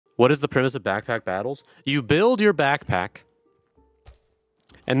What is the premise of backpack battles? You build your backpack,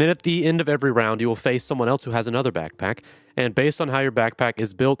 and then at the end of every round, you will face someone else who has another backpack, and based on how your backpack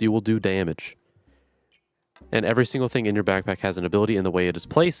is built, you will do damage. And every single thing in your backpack has an ability, and the way it is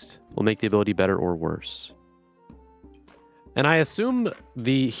placed will make the ability better or worse. And I assume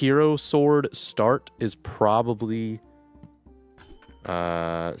the hero sword start is probably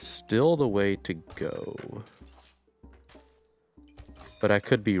still the way to go. But I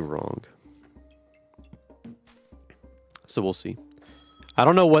could be wrong. So we'll see. I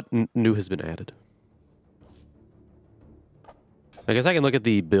don't know what new has been added. I guess I can look at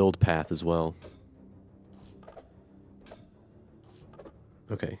the build path as well.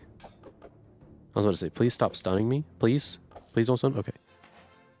 Okay. I was about to say, please stop stunning me. Please? Please don't stun? Okay.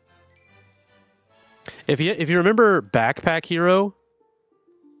 If you remember Backpack Hero,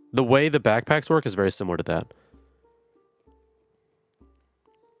 the way the backpacks work is very similar to that.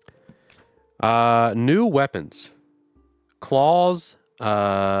 New weapons. Claws. Is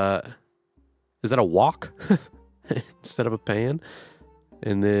that a wok instead of a pan?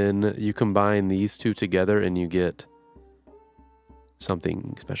 And then you combine these two together and you get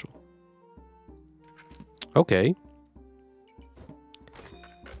something special. Okay.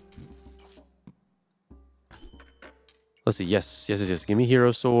 Let's see. Yes. Give me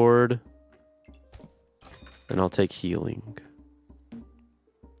hero sword. And I'll take healing.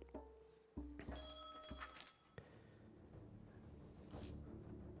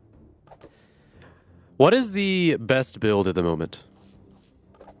 What is the best build at the moment?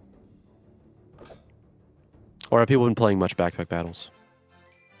 Or have people been playing much backpack battles?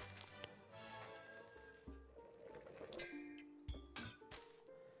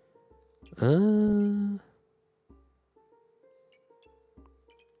 I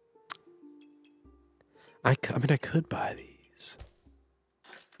mean, I could buy these.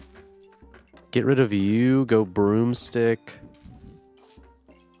 Get rid of you, go broomstick.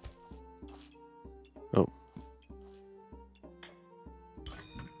 Oh.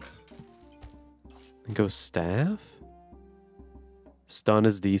 And go staff? Stun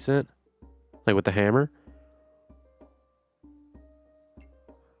is decent. Like with the hammer.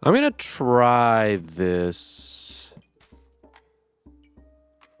 I'm gonna try this.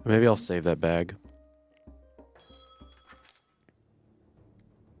 Maybe I'll save that bag.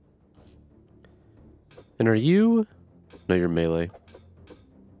 And are you? No, you're melee.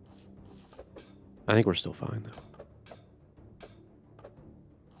 I think we're still fine, though.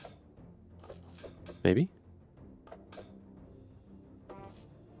 Maybe?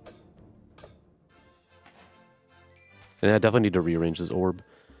 And I definitely need to rearrange this orb.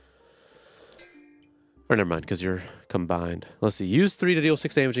 Or never mind, because you're combined. Let's see. Use 3 to deal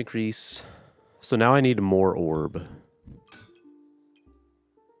 6 damage increase. So now I need more orb.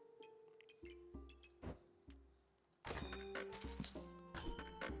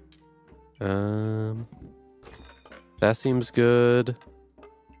 That seems good.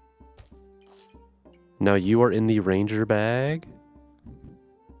 Now you are in the ranger bag.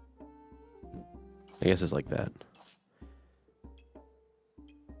 I guess it's like that.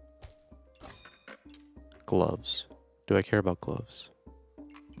 Gloves. Do I care about gloves?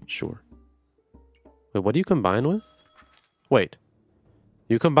 Sure. Wait, what do you combine with? Wait.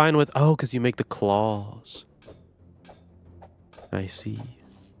 You combine with... Oh, because you make the claws. I see.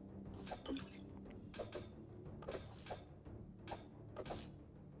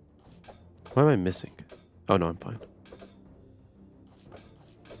 What am I missing? Oh, no, I'm fine.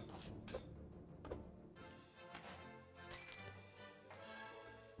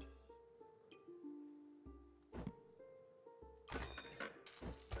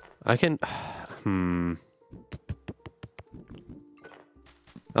 I can... I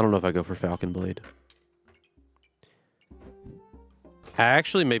don't know if I go for Falcon Blade.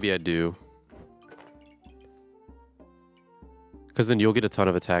 Actually, maybe I do. Because then you'll get a ton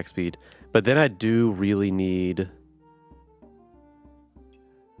of attack speed. But then I do really need...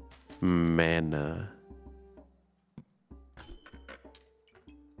 mana.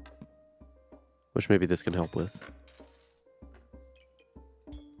 Which maybe this can help with.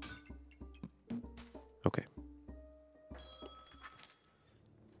 Okay.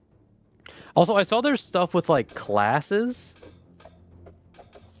 Also, I saw there's stuff with, like, classes.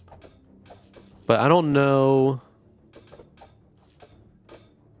 But I don't know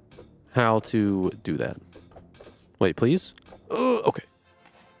how to do that. Wait, please? Okay.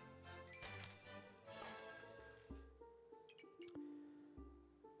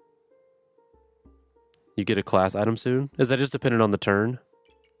 You get a class item soon? Is that just dependent on the turn?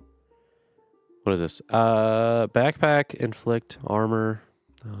 What is this? Backpack, inflict, armor.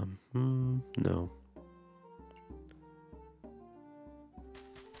 No.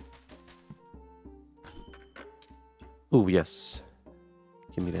 Oh, yes.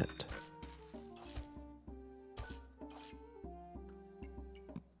 Give me that.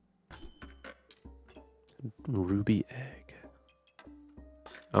 Ruby egg.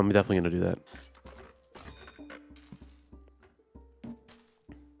 I'm definitely going to do that.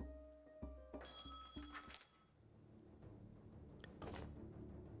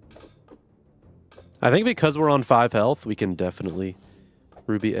 I think because we're on 5 health, we can definitely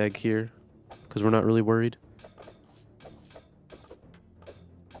ruby egg here. Because we're not really worried.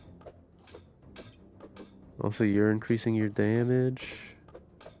 Also, you're increasing your damage.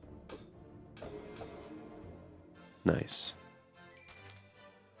 Nice.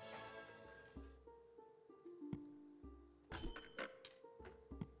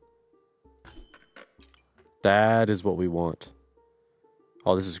 That is what we want.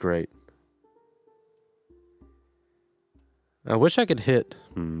 Oh, this is great. I wish I could hit.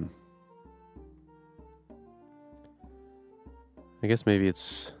 I guess maybe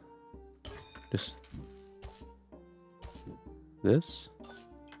it's just this.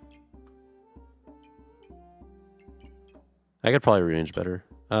 I could probably rearrange better.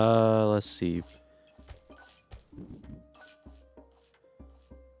 Let's see.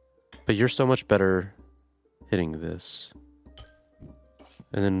 But you're so much better hitting this.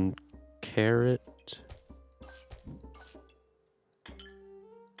 And then carrot.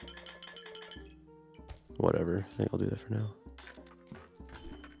 Whatever. I think I'll do that for now.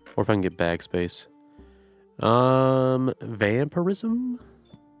 Or if I can get bag space. Vampirism?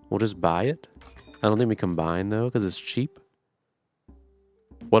 We'll just buy it. I don't think we combine though, because it's cheap.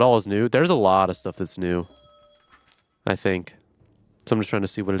 What all is new? There's a lot of stuff that's new, I think. So I'm just trying to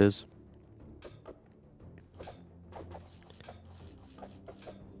see what it is.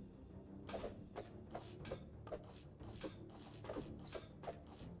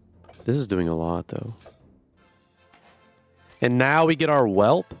 This is doing a lot though. And now we get our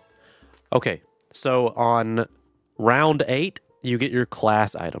whelp. Okay, so on round 8, you get your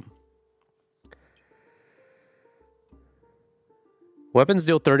class item. Weapons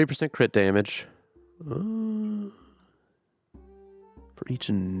deal 30% crit damage. For each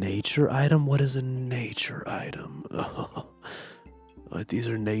nature item? What is a nature item? Oh, these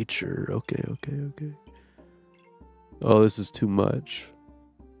are nature. Okay. Oh, this is too much.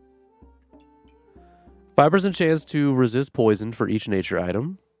 5% chance to resist poison for each nature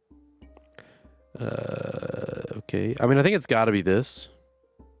item. Okay. I mean, I think it's got to be this.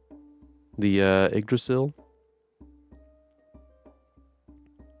 The Yggdrasil.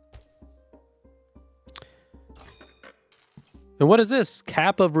 And what is this?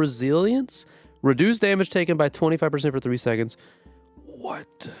 Cap of Resilience? Reduce damage taken by 25% for 3 seconds.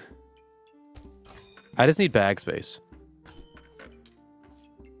 What? I just need bag space.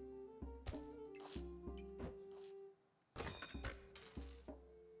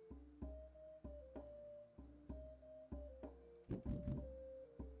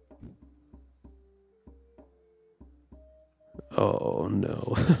 Oh,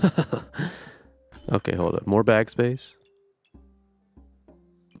 no. Okay, hold up. More bag space.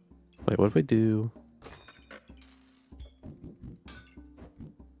 Wait, what if we do...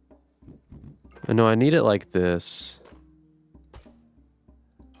 No, I need it like this.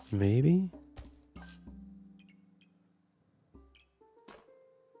 Maybe?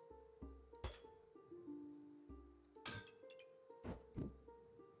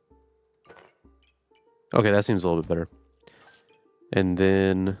 Okay, that seems a little bit better. And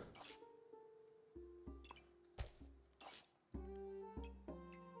then...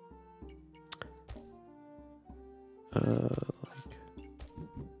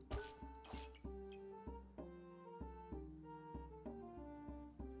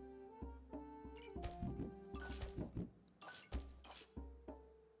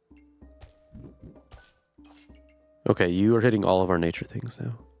 Okay, you are hitting all of our nature things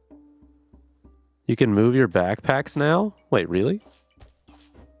now. You can move your backpacks now? Wait, really?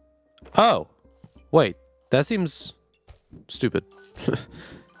 Oh! Wait, that seems stupid.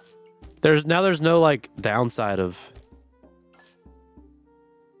 There's no, like, downside of...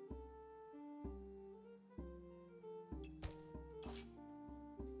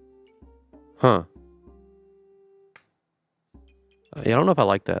 Huh. Yeah, I don't know if I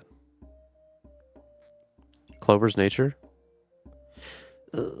like that. Clover's nature?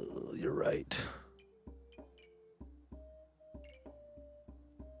 You're right.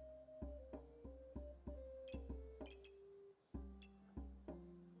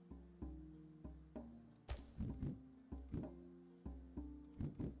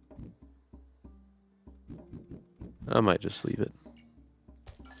 I might just leave it.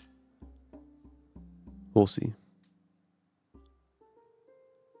 We'll see.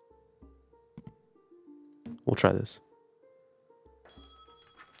 We'll try this.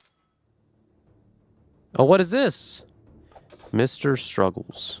 Oh, what is this? Mr.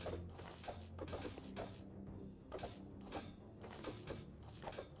 Struggles.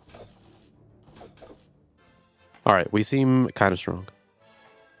 All right, we seem kind of strong.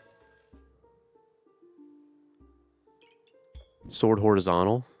 Sword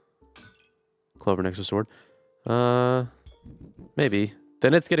horizontal. Clover next to sword. Maybe.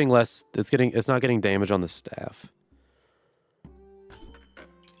 Then it's getting less. It's not getting damage on the staff.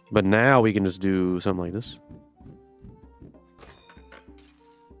 But now we can just do something like this.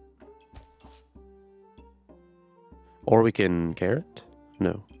 Or we can carrot?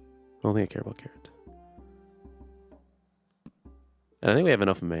 No. I don't think I care about carrot. And I think we have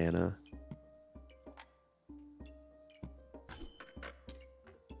enough mana.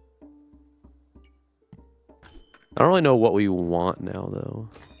 I don't really know what we want now, though.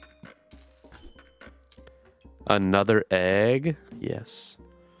 Another egg? Yes.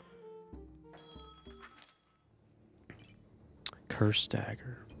 Curse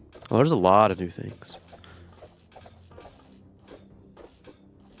dagger. Oh, there's a lot of new things.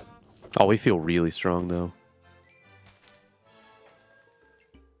 Oh, we feel really strong, though.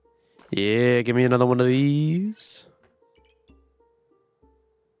 Yeah, give me another one of these.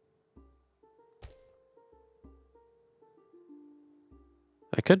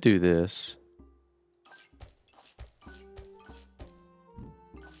 I could do this.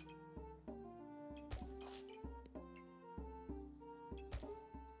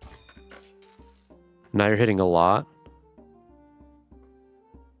 Now you're hitting a lot.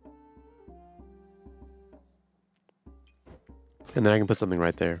 And then I can put something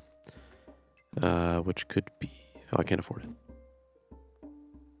right there. Which could be... Oh, I can't afford it.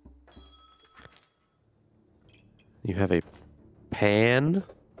 You have a pan.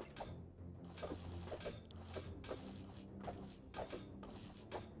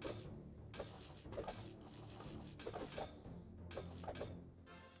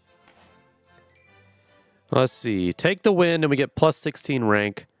 Let's see. Take the win and we get plus 16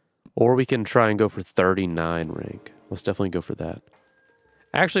 rank. Or we can try and go for 39 rank. Let's definitely go for that.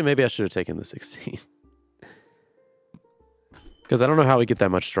 Actually, maybe I should have taken the 16. Because I don't know how we get that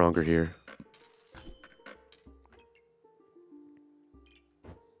much stronger here.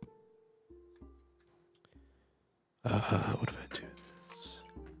 What if I do this?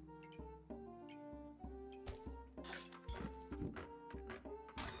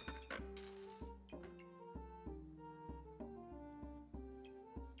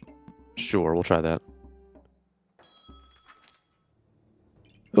 Sure, we'll try that.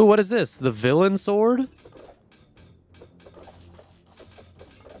 Ooh, what is this? The villain sword?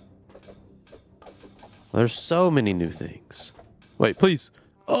 There's so many new things. Wait, please.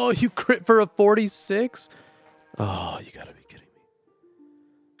 Oh, you crit for a 46? Oh, you gotta be kidding me.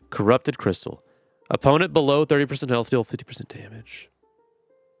 Corrupted crystal. Opponent below 30% health deal 50% damage.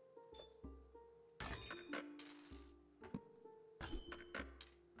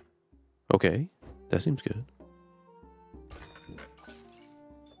 Okay, that seems good.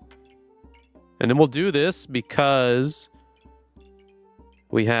 And then we'll do this because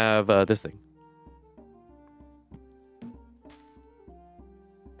we have this thing.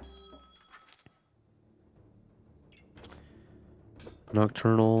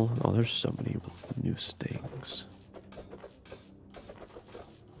 Nocturnal. Oh, there's so many new stings.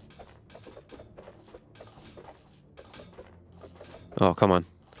 Oh, come on.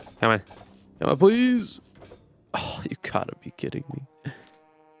 Come on. Come on, please. Oh, you gotta be kidding me.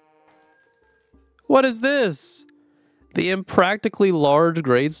 What is this? The impractically large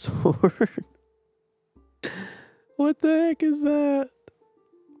greatsword? What the heck is that?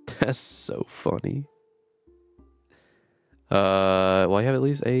 That's so funny. Well, I have at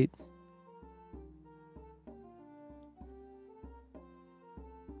least 8.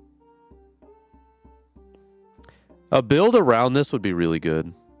 A build around this would be really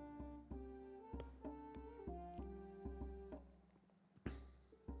good.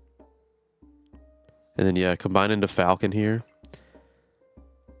 And then, yeah, combine into Falcon here.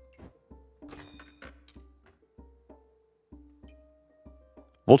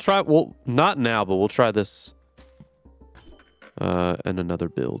 We'll try, well, not now, but we'll try this and another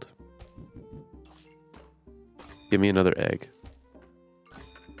build. Give me another egg.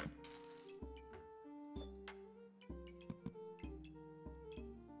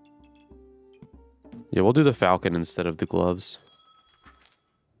 Yeah, we'll do the Falcon instead of the gloves.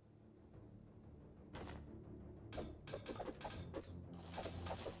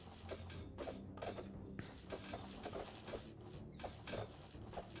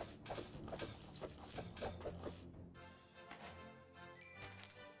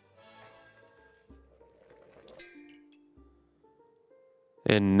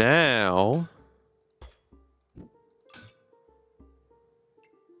 And now...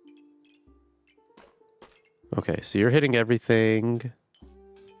 Okay, so you're hitting everything.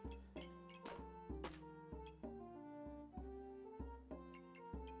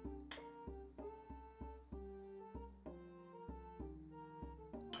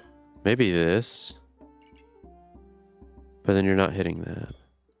 Maybe this. But then you're not hitting that.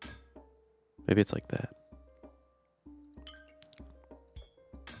 Maybe it's like that.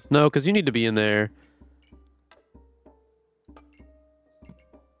 No, because you need to be in there.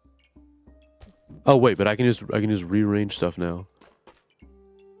 Oh wait, but I can just rearrange stuff now.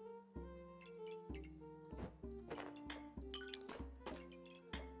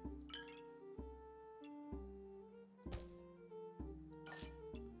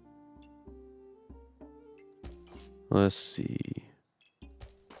 Let's see.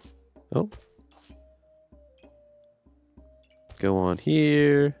 Oh. Go on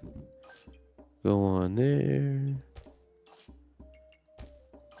here. Go on there.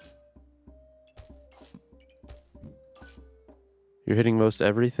 You're hitting most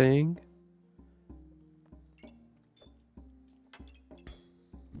everything.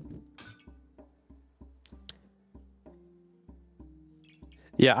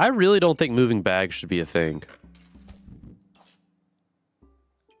 Yeah, I really don't think moving bags should be a thing.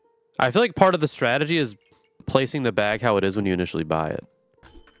 I feel like part of the strategy is placing the bag how it is when you initially buy it.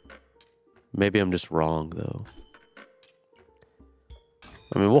 Maybe I'm just wrong, though.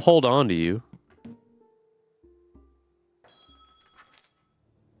 I mean, we'll hold on to you.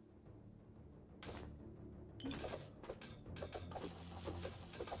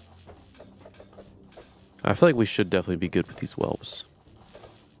 I feel like we should definitely be good with these whelps.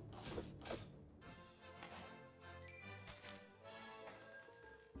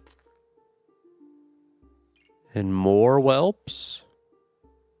 And more whelps.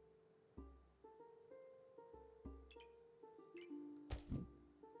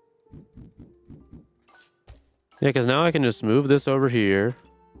 Yeah, because now I can just move this over here.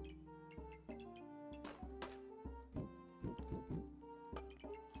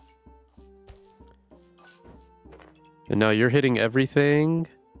 And now you're hitting everything.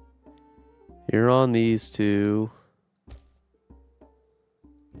 You're on these two.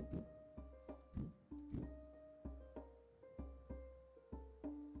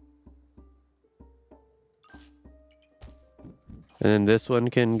 And then this one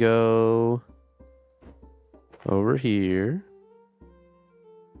can go over here.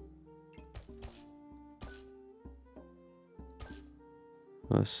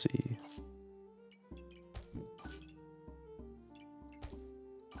 Let's see.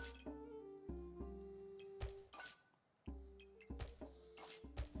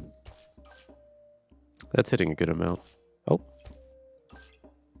 That's hitting a good amount. Oh.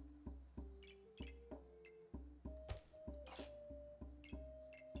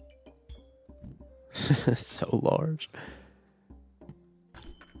 So large.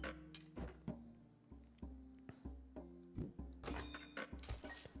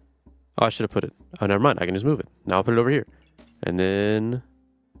 Oh, I should have put it. Oh, never mind. I can just move it. Now I'll put it over here. And then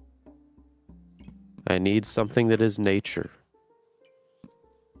I need something that is nature.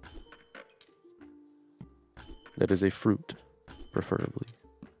 That is a fruit, preferably.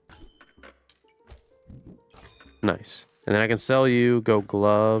 Nice. And then I can sell you, go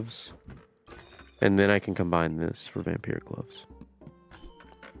gloves. And then I can combine this for vampiric gloves.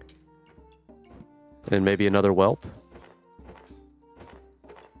 And maybe another whelp.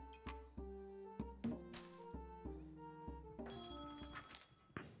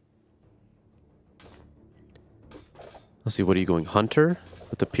 Let's see, what are you going? Hunter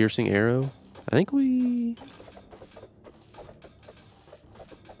with the piercing arrow? I think we...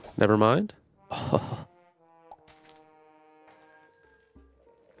 Never mind. Oh.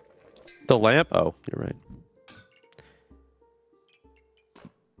 The lamp? Oh, you're right.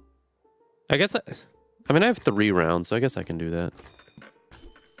 I guess I mean, I have 3 rounds, so I guess I can do that.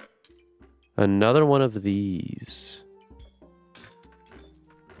 Another one of these.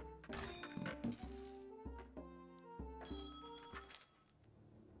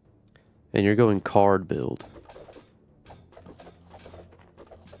 And you're going card build.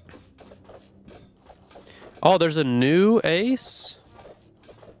 Oh, there's a new ace?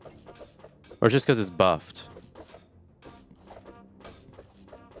 Or just because it's buffed?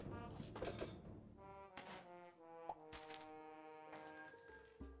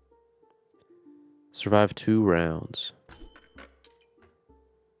 Survive 2 rounds.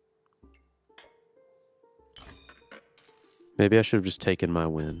 Maybe I should have just taken my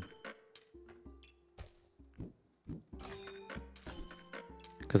win.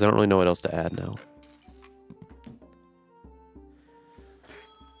 Because I don't really know what else to add now.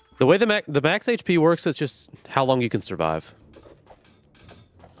 The way the max HP works is just how long you can survive.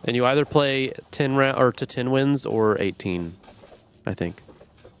 And you either play 10 or to 10 wins or 18, I think.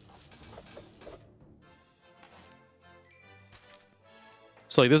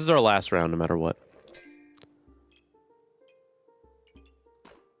 So like this is our last round no matter what.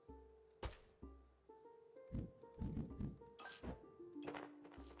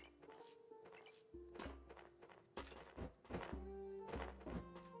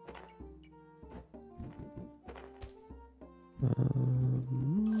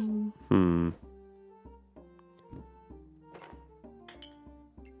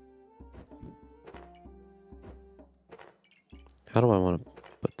 How do I want to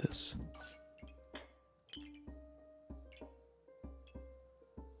put this?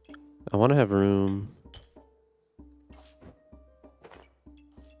 I want to have room.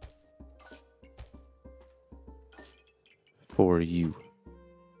 For you.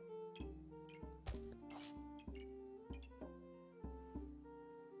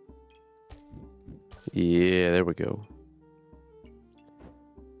 Yeah, there we go.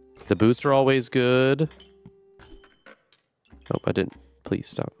 The boots are always good. Oh, I didn't. Please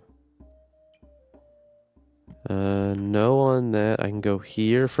stop. No on that. I can go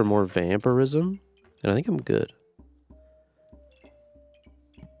here for more vampirism. And I think I'm good.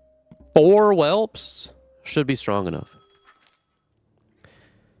 4 whelps should be strong enough.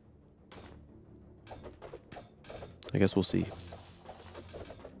 I guess we'll see.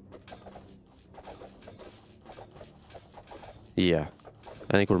 Yeah,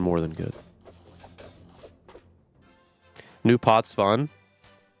 I think we're more than good. New pot's fun.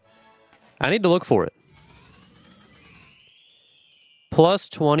 I need to look for it. Plus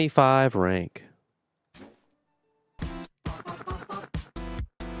 25 rank.